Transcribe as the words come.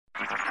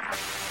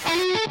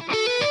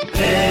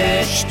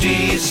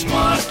HT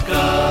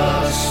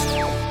Smartcast.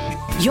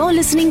 You're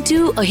listening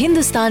to a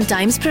Hindustan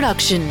Times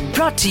production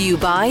brought to you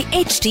by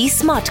HT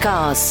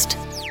Smartcast.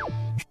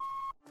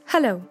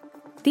 Hello,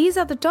 these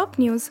are the top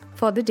news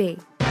for the day.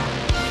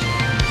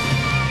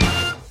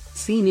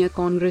 Senior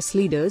Congress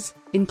leaders,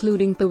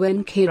 including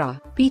Pawan Khera,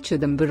 P.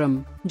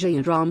 Chidambaram,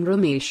 Jairam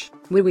Ramesh,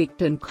 Vivek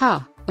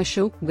Tankha,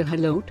 Ashok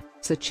Gehlot,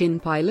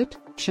 Sachin Pilot,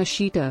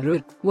 Shashi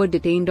Tharoor, were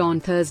detained on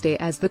Thursday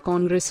as the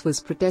Congress was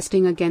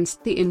protesting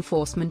against the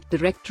Enforcement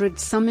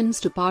Directorate's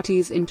summons to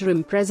party's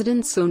interim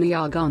president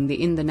Sonia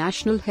Gandhi in the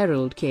National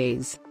Herald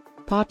case.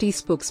 Party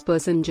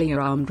spokesperson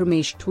Jairam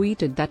Ramesh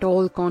tweeted that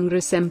all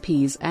Congress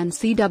MPs and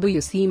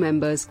CWC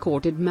members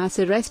courted mass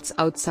arrests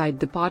outside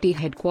the party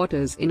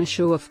headquarters in a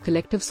show of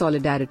collective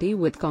solidarity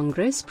with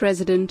Congress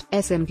President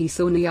SMT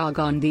Sonia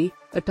Gandhi,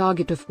 a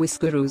target of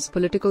Wisguru's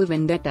political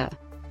vendetta.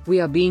 "We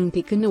are being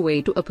taken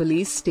away to a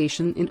police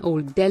station in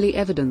Old Delhi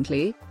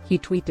evidently," he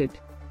tweeted.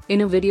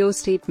 In a video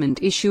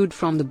statement issued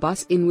from the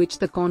bus in which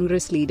the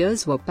Congress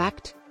leaders were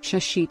packed,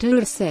 Shashi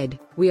Tharoor said,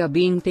 "We are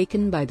being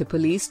taken by the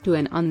police to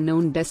an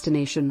unknown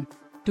destination.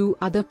 2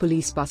 other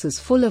police buses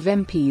full of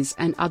MPs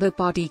and other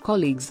party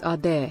colleagues are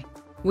there.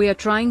 We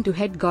are trying to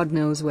head God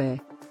knows where.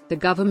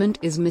 The government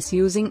is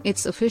misusing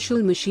its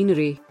official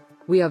machinery.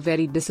 We are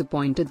very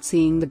disappointed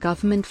seeing the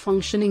government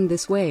functioning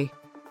this way."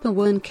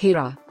 Pawan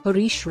Khera,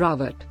 Harish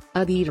Rawat,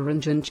 Adhir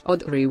Ranjan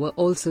Chaudhary were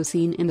also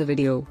seen in the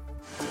video.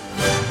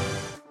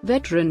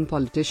 Veteran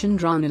politician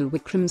Ranil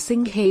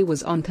Wickremesinghe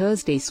was on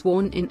Thursday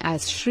sworn in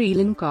as Sri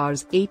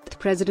Lanka's 8th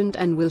president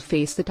and will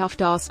face the tough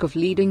task of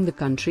leading the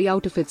country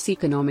out of its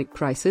economic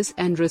crisis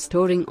and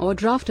restoring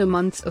order after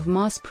months of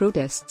mass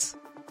protests.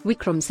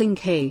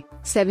 Wickremesinghe,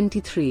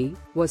 73,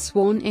 was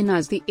sworn in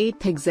as the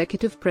 8th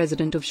executive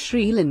president of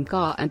Sri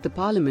Lanka at the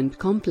Parliament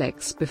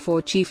complex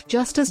before Chief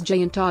Justice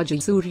Jayanta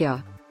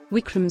Jayasuriya.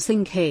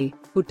 Wickremesinghe,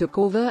 who took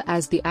over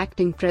as the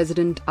acting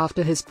president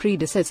after his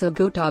predecessor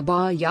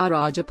Gotabaya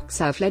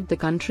Rajapaksa fled the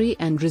country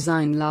and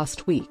resigned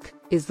last week,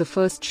 is the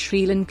first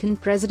Sri Lankan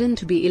president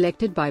to be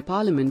elected by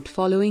parliament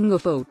following a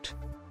vote.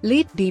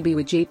 Late DB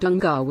Vijay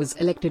Tunga was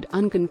elected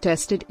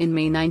uncontested in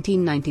May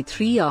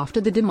 1993 after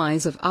the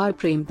demise of R.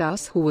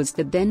 Premdas, who was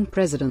the then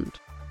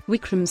president.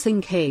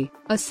 Wickremesinghe,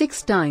 a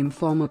 6-time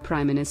former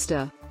prime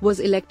minister, was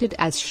elected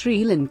as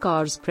Sri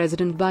Lanka's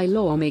president by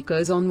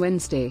lawmakers on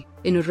Wednesday,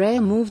 in a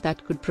rare move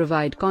that could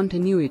provide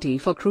continuity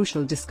for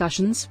crucial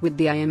discussions with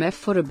the IMF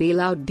for a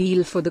bailout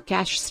deal for the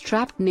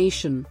cash-strapped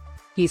nation.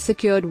 He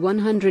secured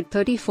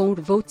 134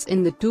 votes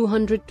in the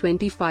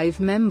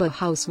 225-member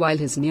House while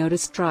his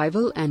nearest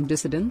rival and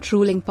dissident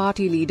ruling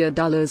party leader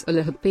Dullars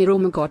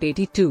Alahaperoma got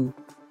 82.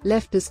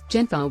 Leftist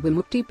Janata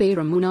Vimukti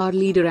Peramuna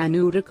leader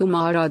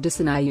Anurakumara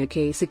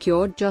Dissanayake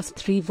secured just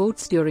 3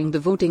 votes during the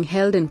voting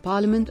held in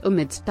Parliament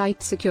amidst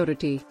tight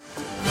security.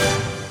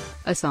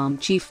 Assam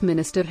Chief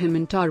Minister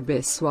Himanta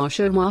Biswa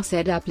Sharma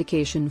said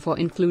application for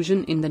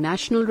inclusion in the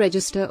National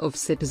Register of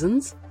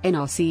Citizens,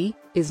 NRC,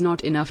 is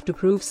not enough to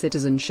prove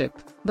citizenship,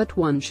 but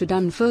one should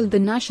unfurl the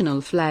national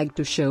flag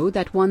to show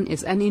that one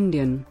is an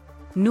Indian.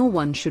 No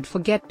one should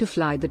forget to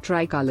fly the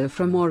tricolour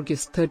from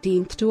August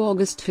 13 to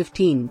August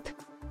 15.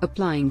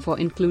 Applying for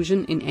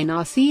inclusion in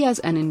NRC as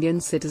an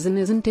Indian citizen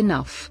isn't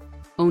enough.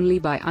 Only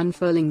by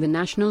unfurling the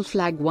national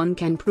flag one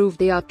can prove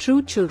they are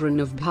true children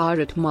of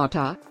Bharat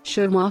Mata,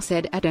 Sharma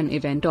said at an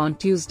event on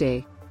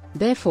Tuesday.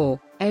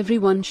 Therefore,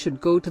 everyone should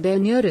go to their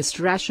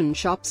nearest ration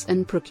shops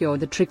and procure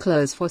the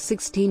tricolours for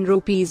 16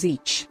 rupees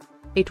each.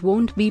 It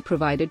won't be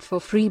provided for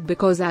free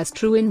because as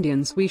true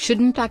Indians we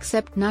shouldn't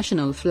accept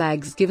national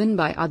flags given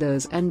by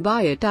others and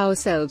buy it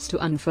ourselves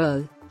to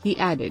unfurl, he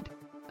added.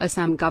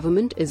 Assam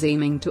government is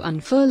aiming to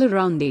unfurl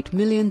around 8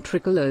 million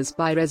tricolours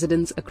by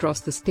residents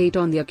across the state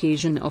on the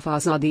occasion of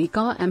Azadi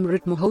Ka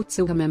Amrit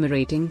Mahotsav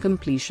commemorating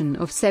completion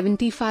of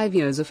 75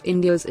 years of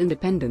India's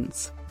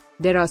independence.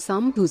 There are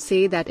some who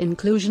say that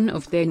inclusion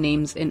of their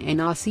names in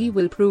NRC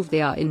will prove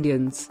they are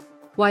Indians,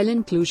 while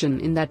inclusion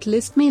in that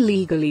list may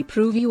legally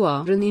prove you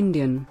are an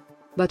Indian.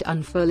 But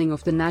unfurling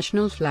of the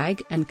national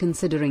flag and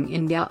considering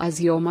India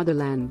as your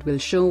motherland will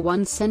show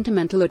one's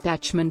sentimental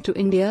attachment to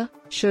India,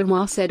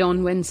 Sharma said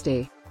on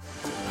Wednesday.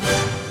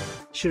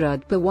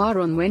 Sharad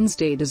Pawar on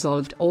Wednesday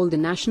dissolved all the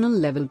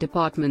national-level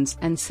departments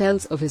and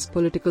cells of his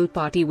political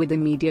party with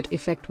immediate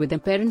effect with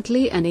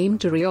apparently an aim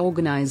to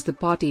reorganize the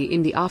party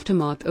in the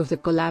aftermath of the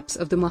collapse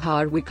of the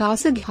Mahar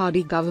Vikas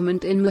Aghadi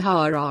government in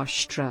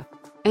Maharashtra.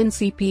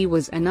 NCP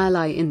was an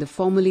ally in the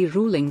formerly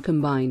ruling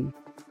Combine.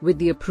 With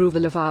the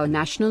approval of our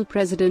national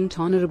president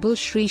Honorable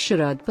Shri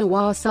Sharad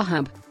Pawar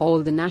Sahab,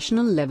 all the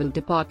national-level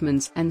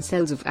departments and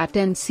cells of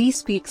NC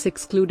speaks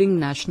excluding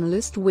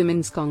Nationalist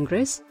Women's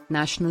Congress,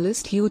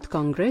 Nationalist Youth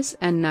Congress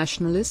and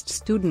Nationalist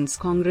Students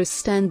Congress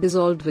stand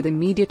dissolved with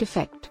immediate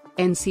effect,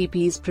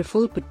 NCP's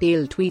Praful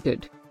Patel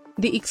tweeted.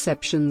 The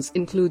exceptions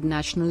include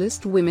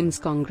Nationalist Women's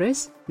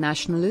Congress,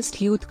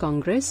 Nationalist Youth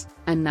Congress,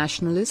 and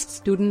Nationalist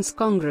Students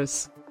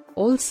Congress.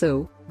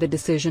 Also, the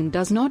decision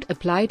does not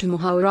apply to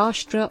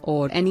Maharashtra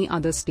or any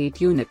other state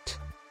unit.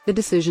 The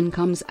decision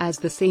comes as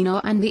the Sena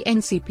and the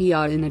NCP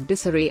are in a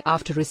disarray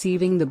after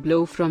receiving the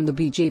blow from the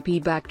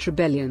BJP-backed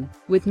rebellion,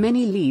 with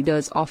many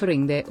leaders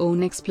offering their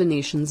own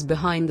explanations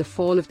behind the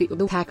fall of the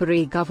Uddhav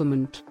Thackeray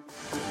government.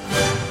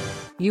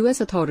 US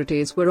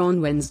authorities were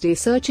on Wednesday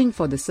searching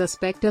for the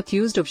suspect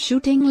accused of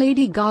shooting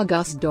Lady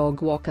Gaga's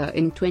dog Walker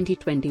in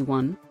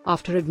 2021,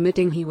 after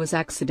admitting he was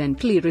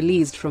accidentally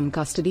released from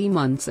custody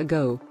months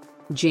ago.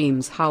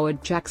 James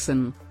Howard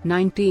Jackson,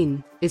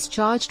 19, is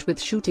charged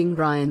with shooting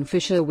Ryan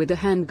Fisher with a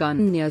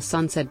handgun near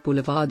Sunset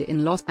Boulevard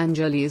in Los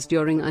Angeles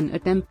during an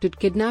attempted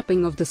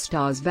kidnapping of the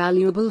star's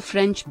valuable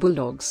French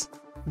bulldogs.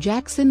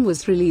 Jackson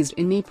was released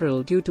in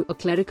April due to a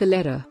clerical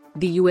error,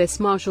 the U.S.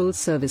 Marshals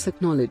Service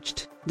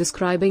acknowledged,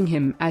 describing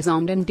him as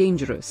armed and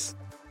dangerous.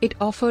 It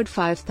offered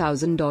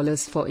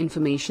 $5,000 for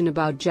information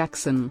about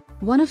Jackson,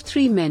 one of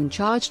 3 men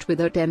charged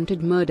with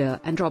attempted murder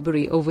and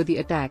robbery over the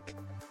attack.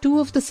 2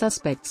 of the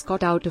suspects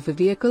got out of a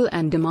vehicle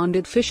and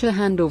demanded Fisher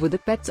hand over the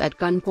pets at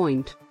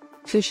gunpoint.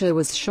 Fisher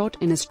was shot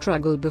in a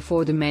struggle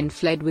before the men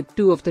fled with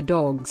 2 of the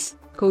dogs,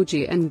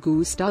 Koji and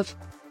Gustav.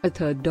 A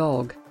third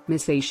dog,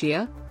 Miss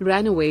Asia,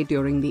 ran away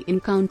during the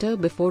encounter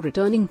before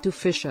returning to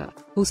Fisher,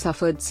 who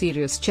suffered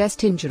serious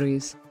chest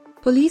injuries.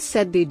 Police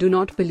said they do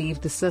not believe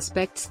the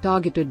suspects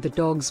targeted the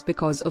dogs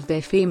because of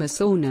their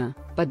famous owner,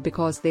 but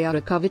because they are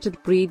a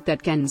coveted breed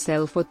that can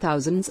sell for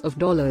thousands of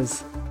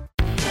dollars.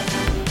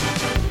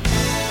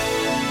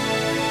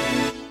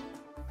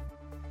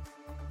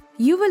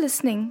 You were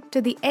listening to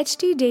the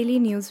HT Daily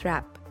News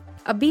Wrap,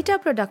 a beta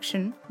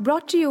production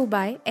brought to you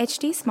by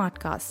HT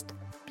Smartcast.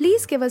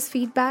 Please give us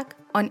feedback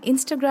on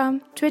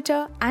Instagram,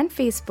 Twitter, and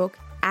Facebook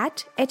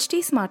at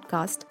HT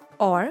Smartcast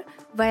or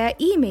via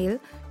email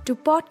to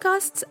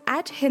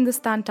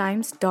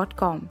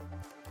podcasts@hindustantimes.com.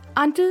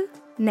 Until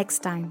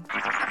next time.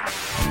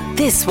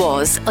 This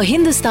was a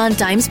Hindustan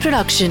Times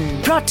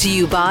production brought to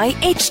you by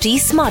HT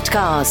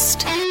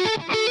Smartcast.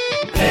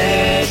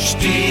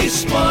 HT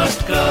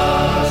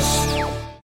Smartcast.